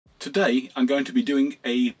Today I'm going to be doing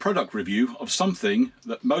a product review of something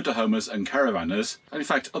that motorhomers and caravanners, and in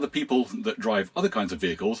fact other people that drive other kinds of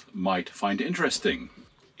vehicles, might find interesting.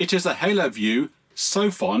 It is a Haloview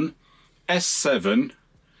Sophon S7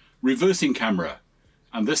 reversing camera,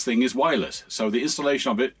 and this thing is wireless, so the installation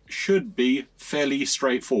of it should be fairly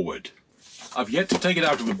straightforward. I've yet to take it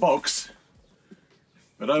out of the box,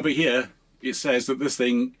 but over here it says that this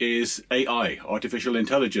thing is AI, artificial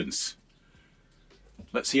intelligence.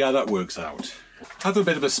 Let's see how that works out. I have a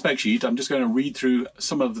bit of a spec sheet. I'm just going to read through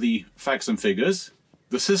some of the facts and figures.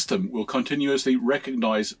 The system will continuously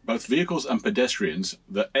recognize both vehicles and pedestrians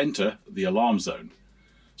that enter the alarm zone.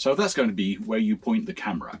 So that's going to be where you point the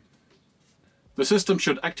camera. The system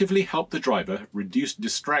should actively help the driver reduce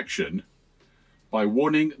distraction by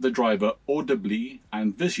warning the driver audibly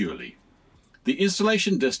and visually. The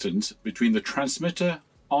installation distance between the transmitter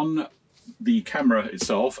on the camera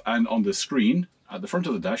itself and on the screen at the front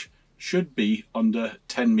of the dash should be under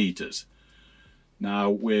 10 meters. Now,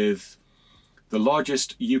 with the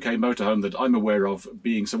largest UK motorhome that I'm aware of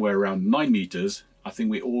being somewhere around 9 meters, I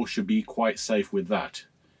think we all should be quite safe with that.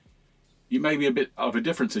 It may be a bit of a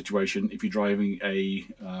different situation if you're driving a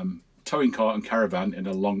towing car and caravan in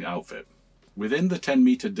a long outfit. Within the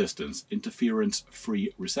 10-meter distance,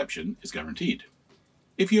 interference-free reception is guaranteed.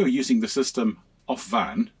 If you're using the system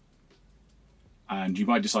off-van, and you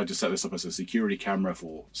might decide to set this up as a security camera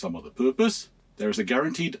for some other purpose, there is a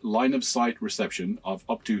guaranteed line-of-sight reception of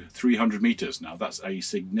up to 300 meters. Now that's a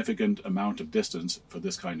significant amount of distance for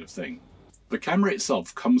this kind of thing. The camera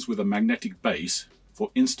itself comes with a magnetic base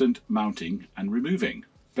for instant mounting and removing.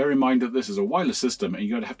 Bear in mind that this is a wireless system and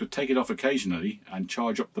you're going to have to take it off occasionally and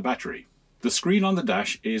charge up the battery. The screen on the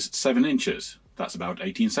dash is 7 inches, that's about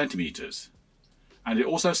 18 centimeters. And it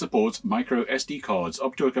also supports micro SD cards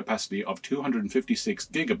up to a capacity of 256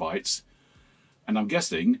 gigabytes, and I'm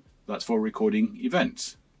guessing that's for recording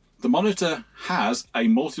events. The monitor has a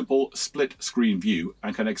multiple split screen view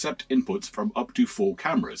and can accept inputs from up to 4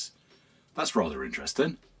 cameras. That's rather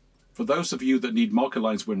interesting. For those of you that need marker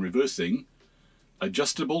lines when reversing,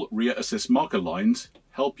 adjustable rear assist marker lines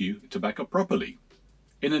help you to back up properly.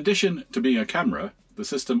 In addition to being a camera, the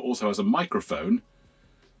system also has a microphone.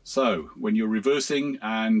 So when you're reversing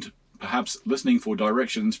and perhaps listening for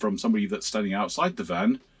directions from somebody that's standing outside the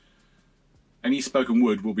van, any spoken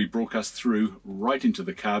word will be broadcast through right into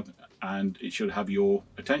the cab and it should have your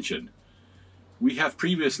attention. We have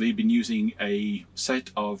previously been using a set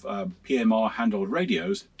of PMR handheld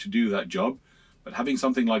radios to do that job, but having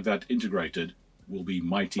something like that integrated will be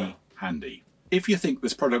mighty handy. If you think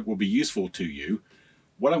this product will be useful to you,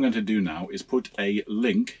 what I'm going to do now is put a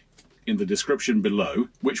link in the description below,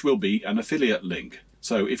 which will be an affiliate link.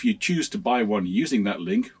 So if you choose to buy one using that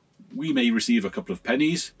link, we may receive a couple of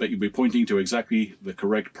pennies, but you'll be pointing to exactly the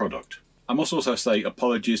correct product. I must also say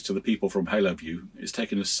apologies to the people from Haloview. It's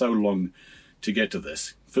taken us so long to get to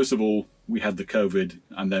this. First of all, we had the COVID,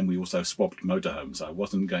 and then we also swapped motorhomes. I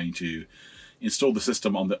wasn't going to install the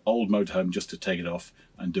system on the old motorhome just to take it off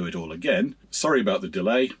and do it all again. Sorry about the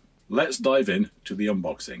delay. Let's dive in to the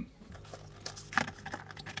unboxing.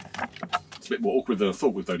 It's a bit more awkward than I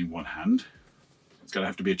thought with only one hand. It's going to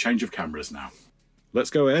have to be a change of cameras now.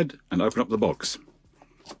 Let's go ahead and open up the box.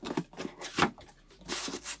 You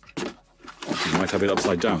might have it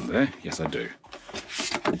upside down there. Yes, I do.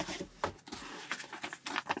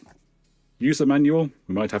 User manual,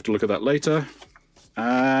 we might have to look at that later.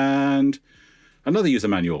 And another user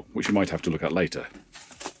manual, which you might have to look at later.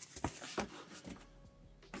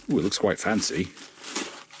 Ooh, it looks quite fancy.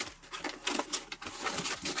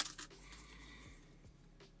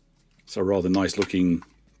 It's a rather nice looking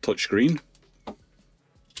touchscreen.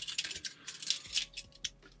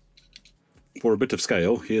 For a bit of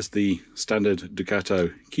scale, here's the standard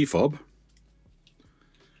Ducato key fob.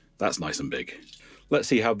 That's nice and big. Let's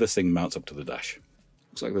see how this thing mounts up to the dash.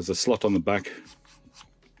 Looks like there's a slot on the back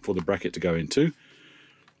for the bracket to go into.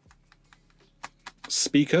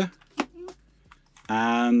 Speaker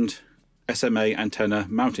and SMA antenna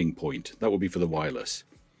mounting point. That will be for the wireless.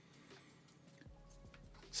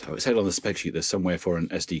 So it said on the spec sheet there's somewhere for an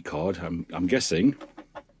SD card. I'm guessing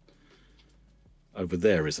over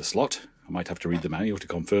there is a slot. I might have to read the manual to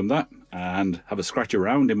confirm that and have a scratch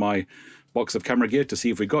around in my box of camera gear to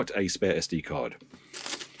see if we got a spare SD card.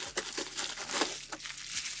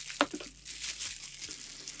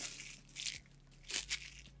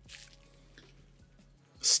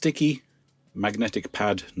 Sticky magnetic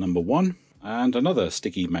pad number 1 and another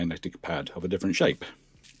sticky magnetic pad of a different shape.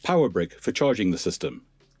 Power brick for charging the system.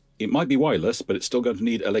 It might be wireless, but it's still going to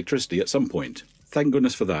need electricity at some point. Thank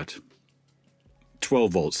goodness for that.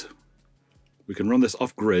 12 volts. We can run this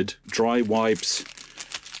off grid, dry wipes,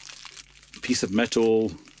 piece of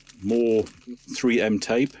metal, more 3M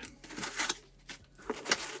tape.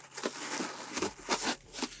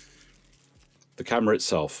 The camera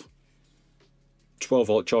itself,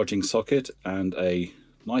 12-volt charging socket and a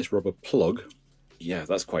nice rubber plug. Yeah,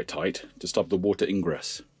 that's quite tight to stop the water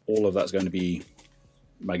ingress. All of that's going to be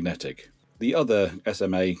magnetic. The other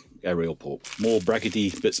SMA aerial port, more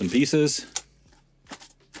brackety bits and pieces.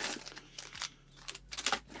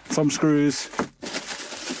 Thumb screws,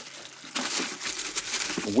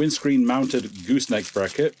 a windscreen mounted gooseneck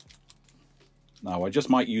bracket. Now I just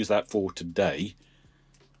might use that for today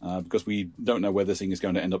because we don't know where this thing is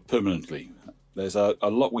going to end up permanently. There's a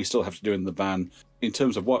lot we still have to do in the van in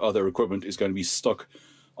terms of what other equipment is going to be stuck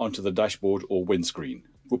onto the dashboard or windscreen.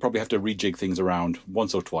 We'll probably have to rejig things around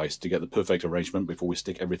once or twice to get the perfect arrangement before we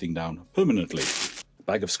stick everything down permanently. A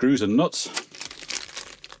bag of screws and nuts.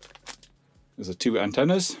 There's the 2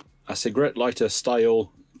 antennas, a cigarette lighter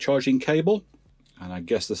style charging cable, and I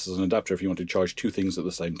guess this is an adapter if you want to charge 2 things at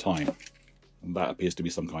the same time. And that appears to be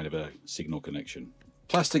some kind of a signal connection.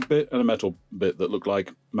 Plastic bit and a metal bit that look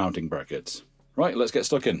like mounting brackets. Right, let's get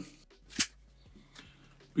stuck in.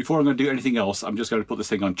 Before I'm going to do anything else, I'm just going to put this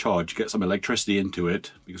thing on charge, get some electricity into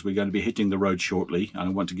it, because we're going to be hitting the road shortly, and I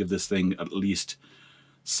want to give this thing at least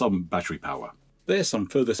some battery power. There's some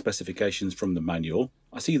further specifications from the manual.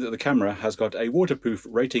 I see that the camera has got a waterproof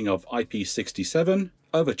rating of IP67,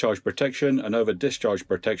 overcharge protection and over discharge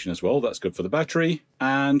protection as well. That's good for the battery.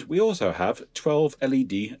 And we also have 12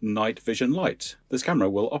 LED night vision lights. This camera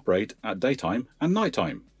will operate at daytime and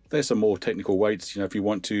nighttime. There's some more technical weights, if you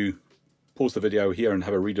want to pause the video here and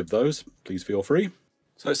have a read of those, please feel free.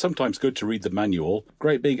 So it's sometimes good to read the manual.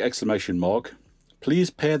 Great big exclamation mark. Please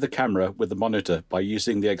pair the camera with the monitor by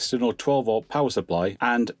using the external 12-volt power supply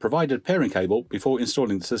and provided pairing cable before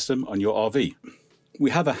installing the system on your RV.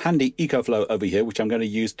 We have a handy EcoFlow over here, which I'm going to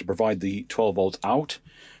use to provide the 12 volts out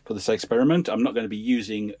for this experiment. I'm not going to be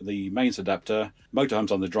using the mains adapter.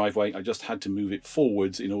 Motorhome's on the driveway. I just had to move it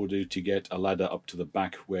forwards in order to get a ladder up to the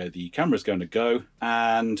back where the camera's going to go,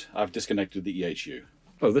 and I've disconnected the EHU.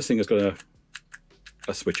 Oh, this thing has got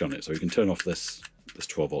a switch on it, so you can turn off this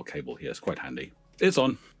 12 volt cable here. It's quite handy. It's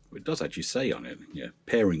on. It does actually say on it, yeah,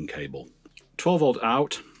 pairing cable. 12 volt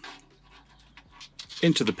out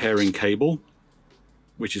into the pairing cable,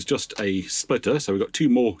 which is just a splitter. So we've got 2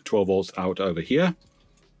 more 12 volts out over here.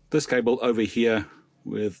 This cable over here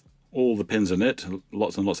with all the pins in it,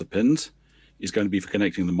 lots and lots of pins, is going to be for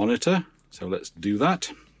connecting the monitor. So let's do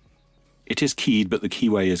that. It is keyed, but the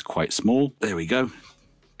keyway is quite small. There we go.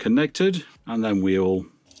 Connected, and then we'll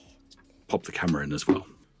pop the camera in as well.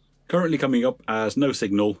 Currently coming up as no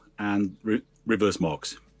signal and reverse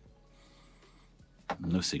marks.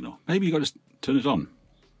 No signal. Maybe you got to turn it on.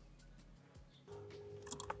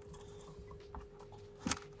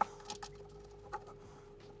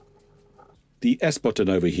 The S button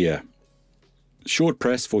over here. Short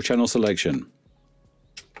press for channel selection.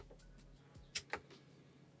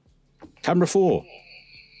 Camera 4.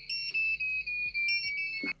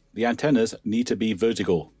 The antennas need to be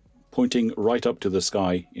vertical, pointing right up to the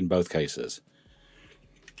sky in both cases.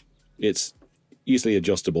 It's easily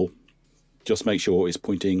adjustable. Just make sure it's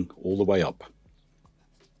pointing all the way up.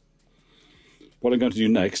 What I'm going to do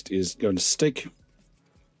next is going to stick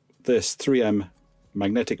this 3M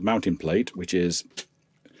magnetic mounting plate, which is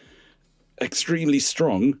extremely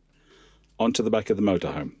strong, onto the back of the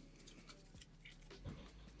motorhome.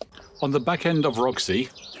 On the back end of Roxy,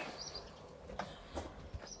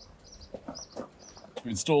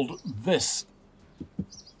 we installed this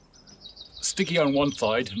sticky on one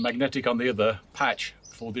side, magnetic on the other patch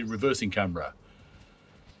for the reversing camera.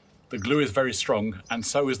 The glue is very strong, and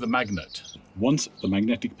so is the magnet. Once the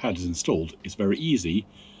magnetic pad is installed, it's very easy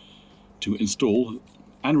to install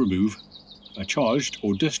and remove a charged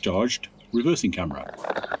or discharged reversing camera.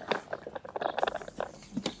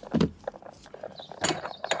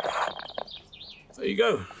 There you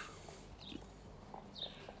go.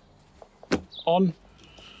 On.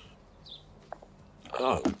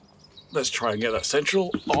 Oh, let's try and get that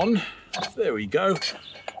central on. There we go.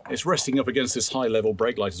 It's resting up against this high level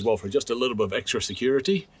brake light as well for just a little bit of extra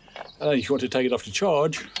security. And if you want to take it off to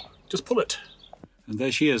charge, just pull it. And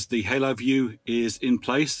there she is. The Haloview is in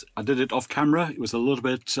place. I did it off camera. It was a little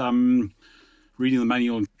bit reading the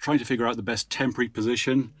manual and trying to figure out the best temporary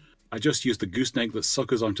position. I just used the gooseneck that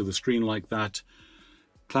suckers onto the screen like that.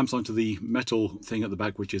 Clamps onto the metal thing at the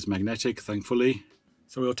back, which is magnetic, thankfully.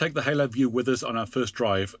 So we'll take the Haloview with us on our first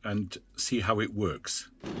drive and see how it works.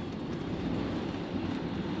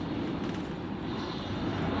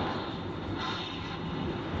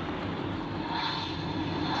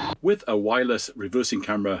 With a wireless reversing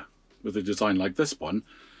camera with a design like this one,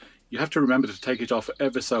 you have to remember to take it off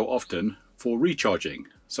ever so often for recharging.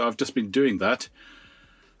 So I've just been doing that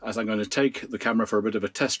as I'm going to take the camera for a bit of a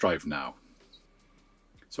test drive now.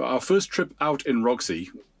 So our first trip out in Roxy,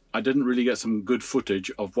 I didn't really get some good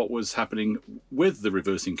footage of what was happening with the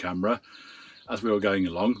reversing camera as we were going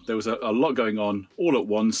along. There was a lot going on all at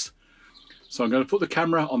once. So I'm going to put the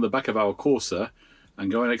camera on the back of our Corsa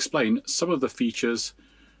and go and explain some of the features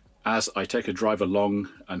as I take a drive along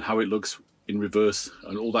and how it looks in reverse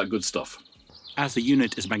and all that good stuff. As the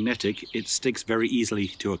unit is magnetic, it sticks very easily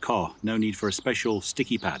to a car. No need for a special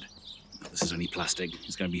sticky pad. This is only plastic,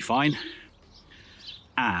 it's going to be fine.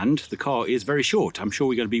 And the car is very short. I'm sure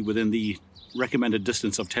we're going to be within the recommended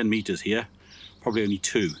distance of 10 meters here, probably only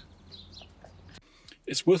 2.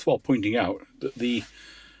 It's worthwhile pointing out that the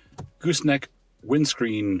gooseneck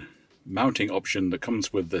windscreen mounting option that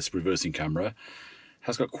comes with this reversing camera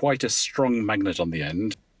has got quite a strong magnet on the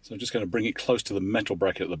end. So I'm just going to bring it close to the metal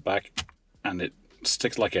bracket at the back and it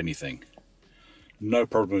sticks like anything. No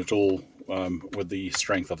problem at all with the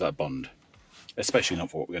strength of that bond, especially not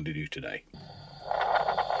for what we're going to do today.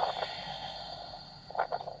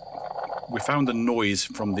 We found the noise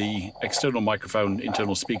from the external microphone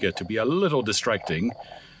internal speaker to be a little distracting,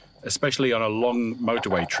 especially on a long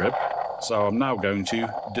motorway trip. So I'm now going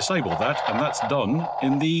to disable that, and that's done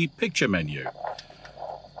in the picture menu.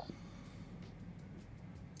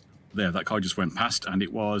 There, that car just went past and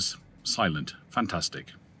it was silent.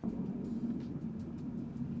 Fantastic.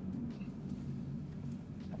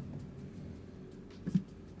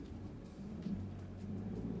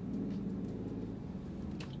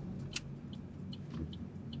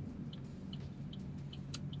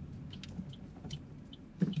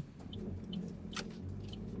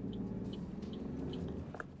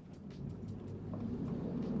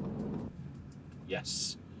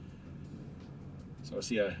 Yes. So I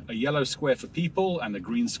see a yellow square for people and a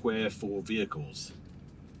green square for vehicles.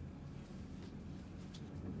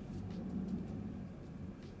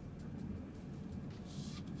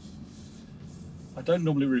 I don't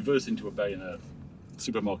normally reverse into a bay in a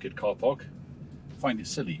supermarket car park. I find it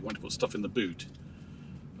silly. You want to put stuff in the boot.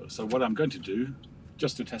 So what I'm going to do,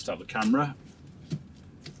 just to test out the camera,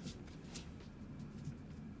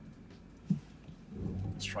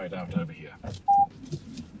 let's try it out over here.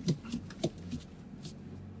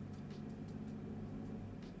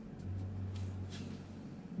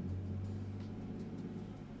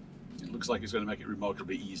 Looks like it's going to make it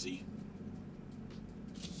remarkably easy.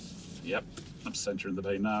 Yep, I'm centering the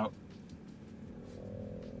bay now.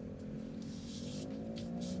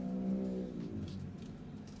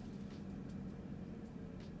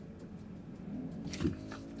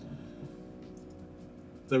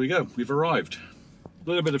 There we go, we've arrived. A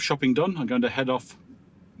little bit of shopping done. I'm going to head off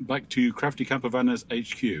back to Crafty Campervanner's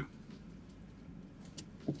HQ.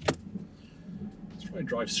 Let's try and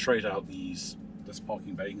drive straight out this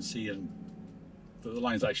parking bay. You can see and the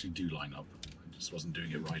lines actually do line up. I just wasn't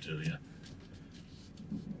doing it right earlier.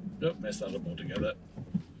 Nope, messed that up altogether.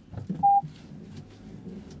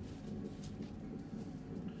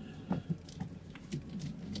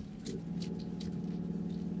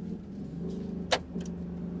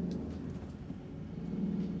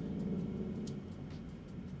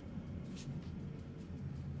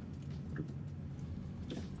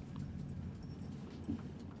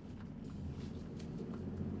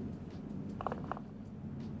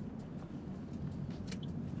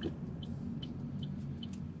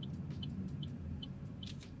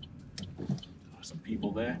 Some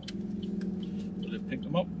people there. Will it pick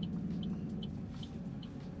them up?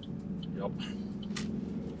 Yup.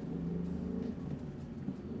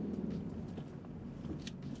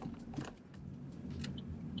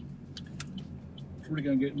 Probably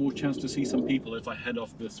going to get more chance to see some people if I head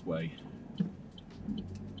off this way.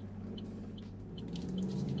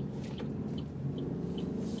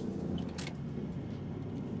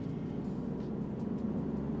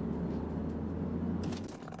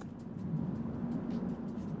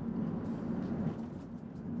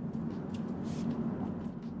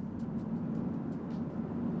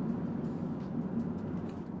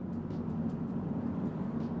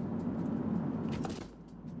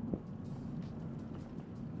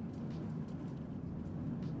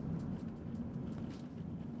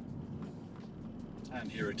 And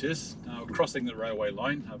here it is, now crossing the railway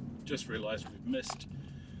line. I've just realised we've missed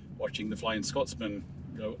watching the Flying Scotsman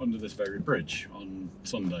go under this very bridge on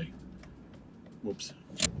Sunday. Whoops.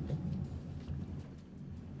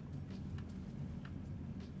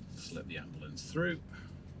 Just let the ambulance through.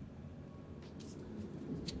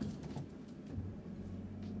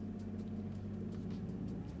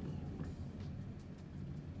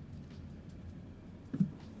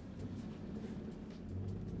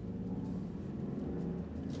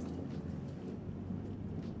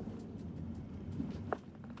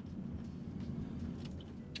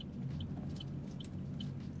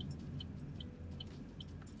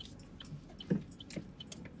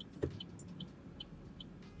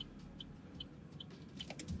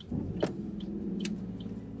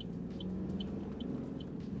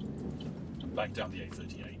 back down the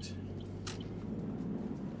A38.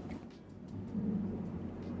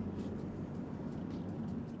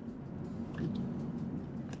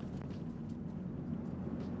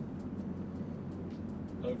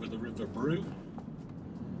 Over the River Brue.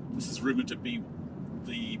 This is rumoured to be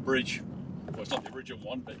the bridge. Well, it's not the original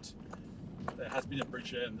one, but there has been a bridge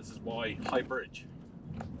here, and this is why High Bridge.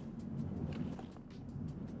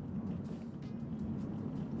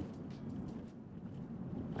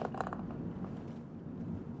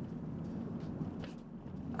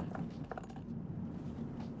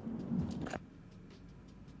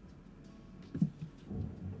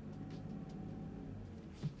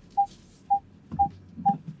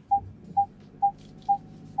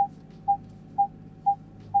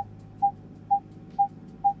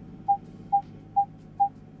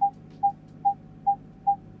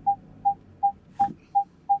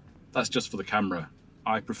 That's just for the camera.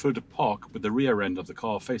 I prefer to park with the rear end of the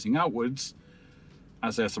car facing outwards,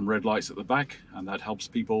 as there are some red lights at the back, and that helps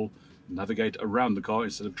people navigate around the car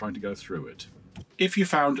instead of trying to go through it. If you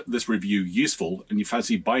found this review useful and you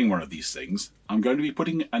fancy buying one of these things, I'm going to be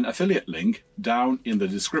putting an affiliate link down in the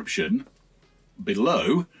description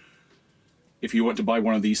below if you want to buy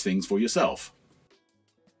one of these things for yourself.